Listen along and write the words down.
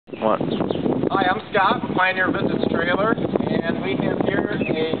What? Hi, I'm Scott from Pioneer Visits Trailer, and we have here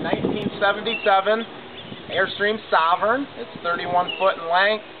a 1977 Airstream Sovereign. It's 31 foot in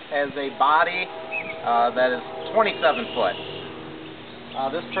length, has a body that is 27 foot.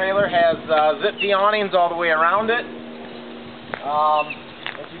 This trailer has zip-D awnings all the way around it. As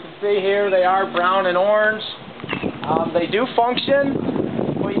you can see here, they are brown and orange. They do function.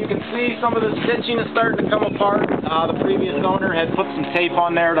 Well, you can see some of the stitching is starting to come apart. The previous owner had put some tape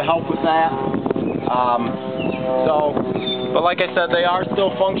on there to help with that. But like I said, they are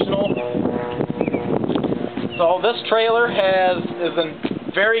still functional. So this trailer is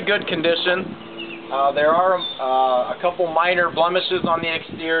in very good condition. There are a couple minor blemishes on the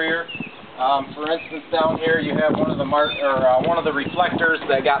exterior. For instance, down here you have one of the reflectors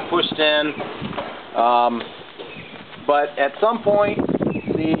that got pushed in. But at some point,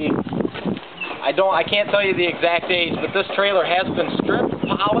 I can't tell you the exact age, but this trailer has been stripped,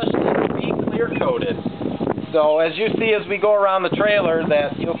 polished, and re-clear coated. So as you see as we go around the trailer,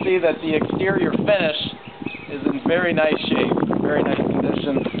 that you'll see that the exterior finish is in very nice shape, very nice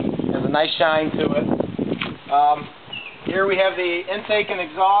condition. Has a nice shine to it. Here we have the intake and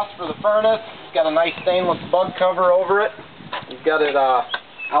exhaust for the furnace. It's got a nice stainless bug cover over it. You've got it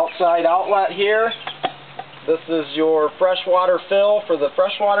outside outlet here. This is your freshwater fill for the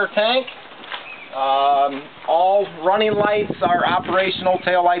freshwater tank. All running lights are operational,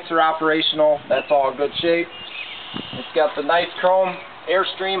 tail lights are operational. That's all good shape. It's got the nice chrome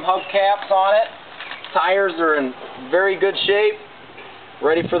Airstream hubcaps on it. Tires are in very good shape,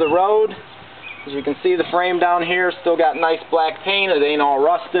 ready for the road. As you can see, the frame down here still got nice black paint. It ain't all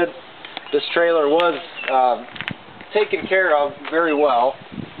rusted. This trailer was taken care of very well.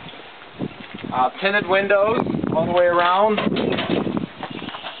 Tinted windows all the way around.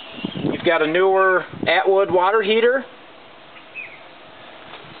 You've got a newer Atwood water heater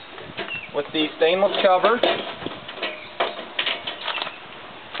with the stainless cover.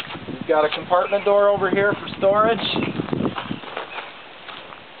 You've got a compartment door over here for storage.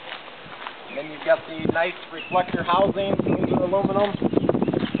 And then you've got the nice reflector housing. These are aluminum.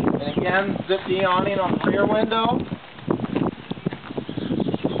 And again, zip-D awning on the rear window.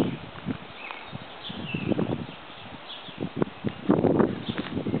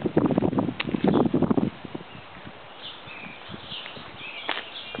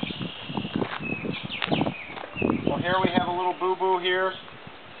 Here we have a little boo-boo here.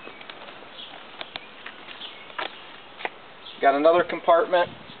 Got another compartment,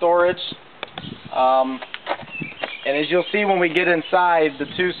 storage. And as you'll see when we get inside, the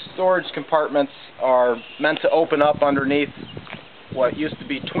two storage compartments are meant to open up underneath what used to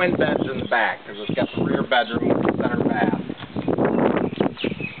be twin beds in the back, because it's got the rear bedroom with the center bath.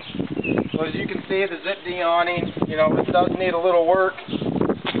 So as you can see, the zip-D awning, it does need a little work.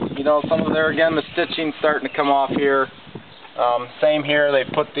 Some of the stitching starting to come off here. Same here, they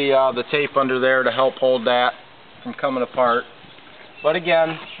put the tape under there to help hold that from coming apart. But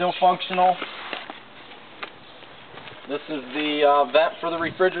again, still functional. This is the vent for the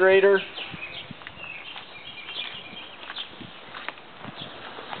refrigerator.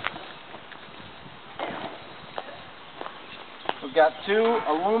 We've got two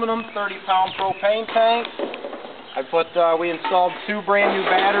aluminum 30-pound propane tanks. We installed two brand new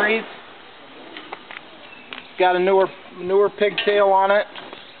batteries. It's got a newer pigtail on it.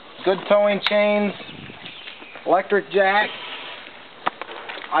 Good towing chains. Electric jack.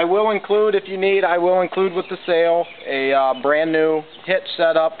 I will include, if you need, with the sale a brand new hitch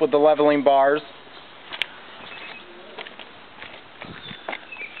setup with the leveling bars.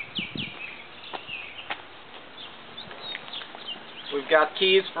 We've got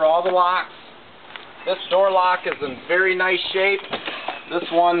keys for all the locks. This door lock is in very nice shape. This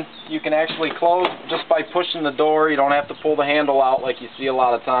one you can actually close just by pushing the door. You don't have to pull the handle out like you see a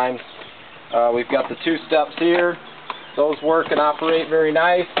lot of times. We've got the two steps here. Those work and operate very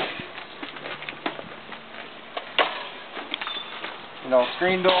nice.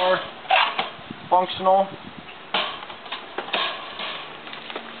 Screen door, functional.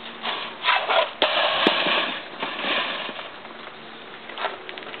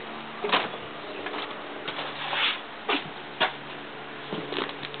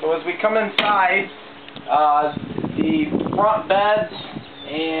 So as we come inside, the front beds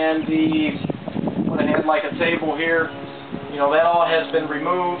and what I had like a table here, that all has been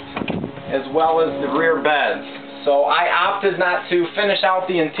removed, as well as the rear beds. So I opted not to finish out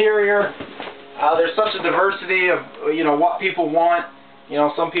the interior. There's such a diversity of what people want.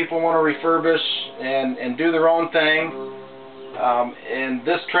 Some people want to refurbish and do their own thing. And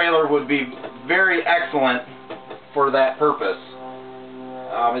this trailer would be very excellent for that purpose.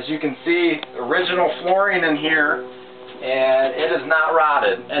 As you can see, original flooring in here, and it is not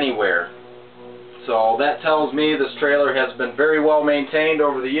rotted anywhere. So that tells me this trailer has been very well maintained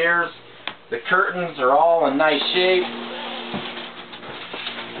over the years. The curtains are all in nice shape.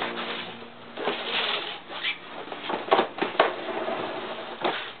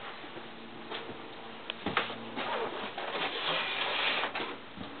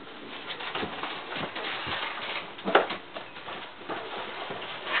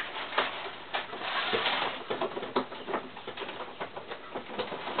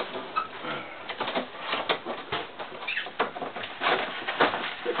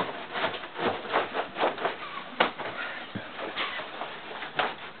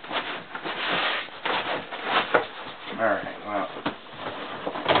 Alright, well,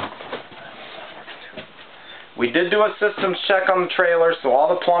 we did do a systems check on the trailer, so all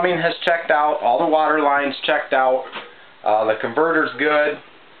the plumbing has checked out, all the water lines checked out, the converter's good,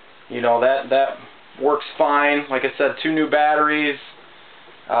 you know, that works fine. Like I said, 2 new batteries,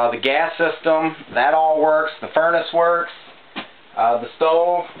 the gas system, that all works, the furnace works, the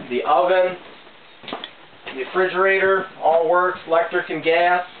stove, the oven, the refrigerator, all works, electric and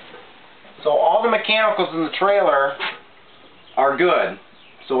gas. So all the mechanicals in the trailer are good.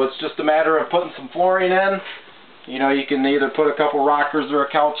 So it's just a matter of putting some flooring in. You know, you can either put a couple rockers or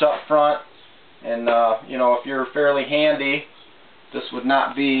a couch up front. And, you know, if you're fairly handy, this would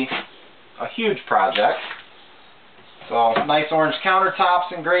not be a huge project. So, nice orange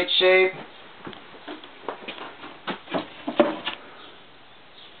countertops in great shape.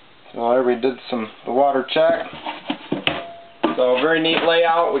 So there we did the water check. So very neat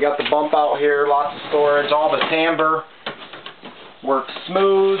layout. We got the bump out here, lots of storage. All the timbre works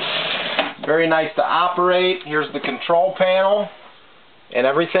smooth. Very nice to operate. Here's the control panel, and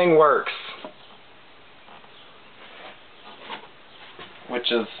everything works,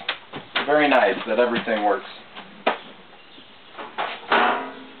 which is very nice that everything works.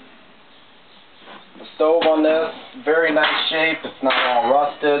 The stove on this, very nice shape. It's not all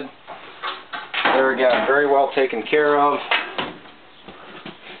rusted. There again, very well taken care of.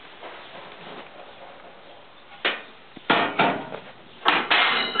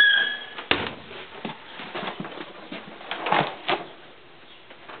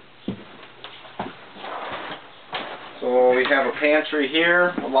 So we have a pantry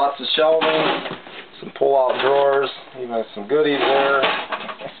here with lots of shelving, some pull-out drawers, even some goodies there.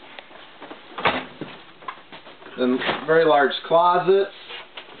 Then very large closets.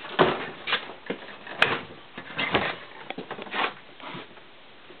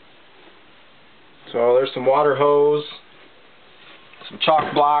 So there's some water hose, some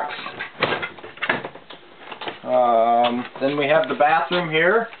chalk blocks. Then we have the bathroom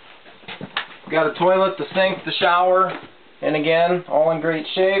here. We've got a toilet, the sink, the shower, and again, all in great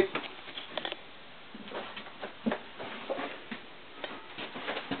shape.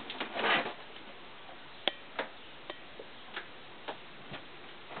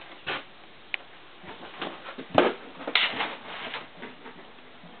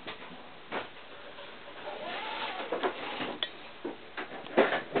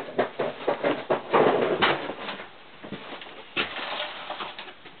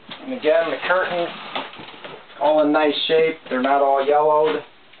 And again, the curtains, all in nice shape. They're not all yellowed.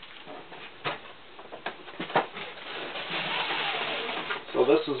 So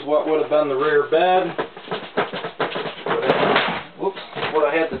this is what would have been the rear bed. Whoops,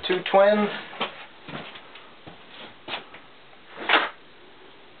 would have had the 2 twins.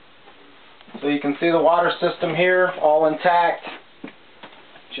 So you can see the water system here, all intact.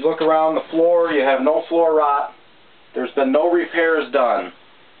 If you look around the floor, you have no floor rot. There's been no repairs done.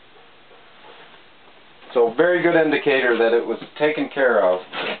 So very good indicator that it was taken care of.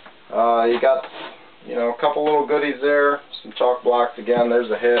 You got, you know, a couple little goodies there, some chalk blocks again. There's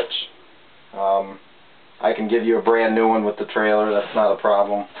a hitch. I can give you a brand new one with the trailer. That's not a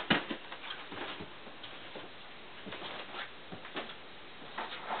problem.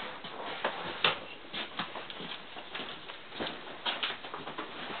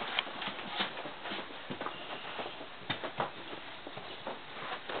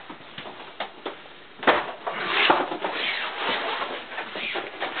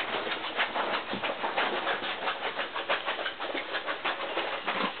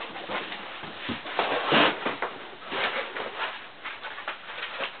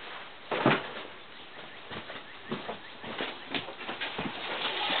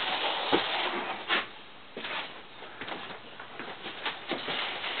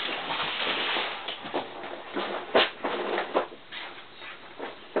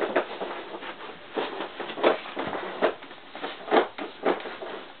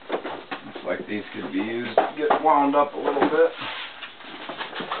 like these could be used to get wound up a little bit.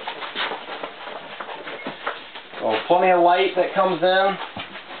 So plenty of light that comes in.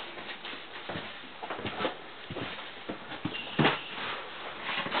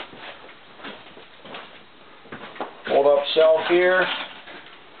 Fold up shelf here.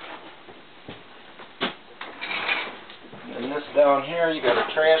 And this down here, you got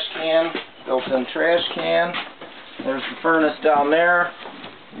a trash can, built-in trash can. There's the furnace down there.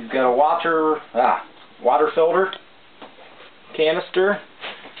 You've got a water filter, canister.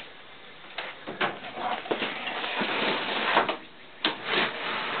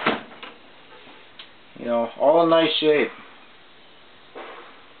 You know, all in nice shape.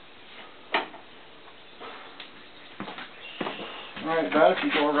 Alright, Ben, if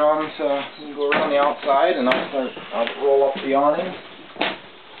you go around, you can go around the outside, and I'll roll up the awning.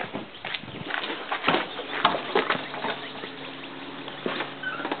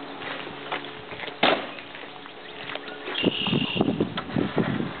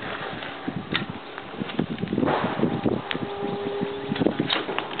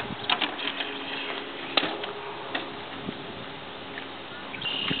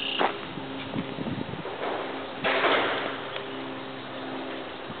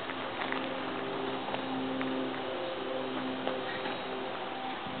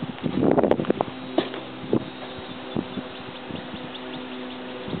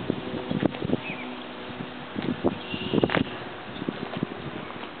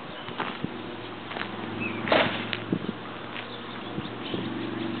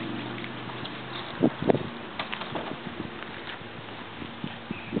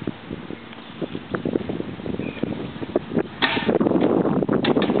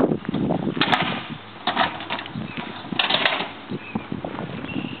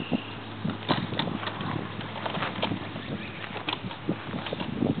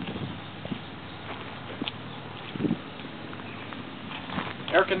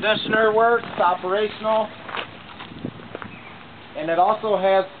 Air conditioner works, it's operational, and it also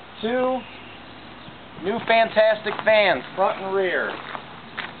has two new fantastic fans, front and rear.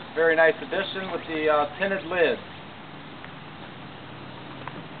 Very nice addition with the tinted lids.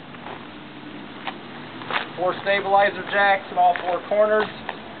 4 stabilizer jacks in all 4 corners.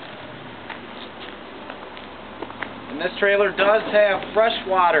 And this trailer does have fresh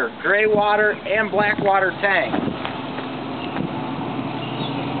water, gray water, and black water tanks.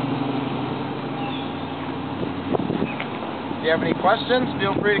 If you have any questions,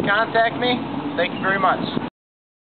 feel free to contact me. Thank you very much.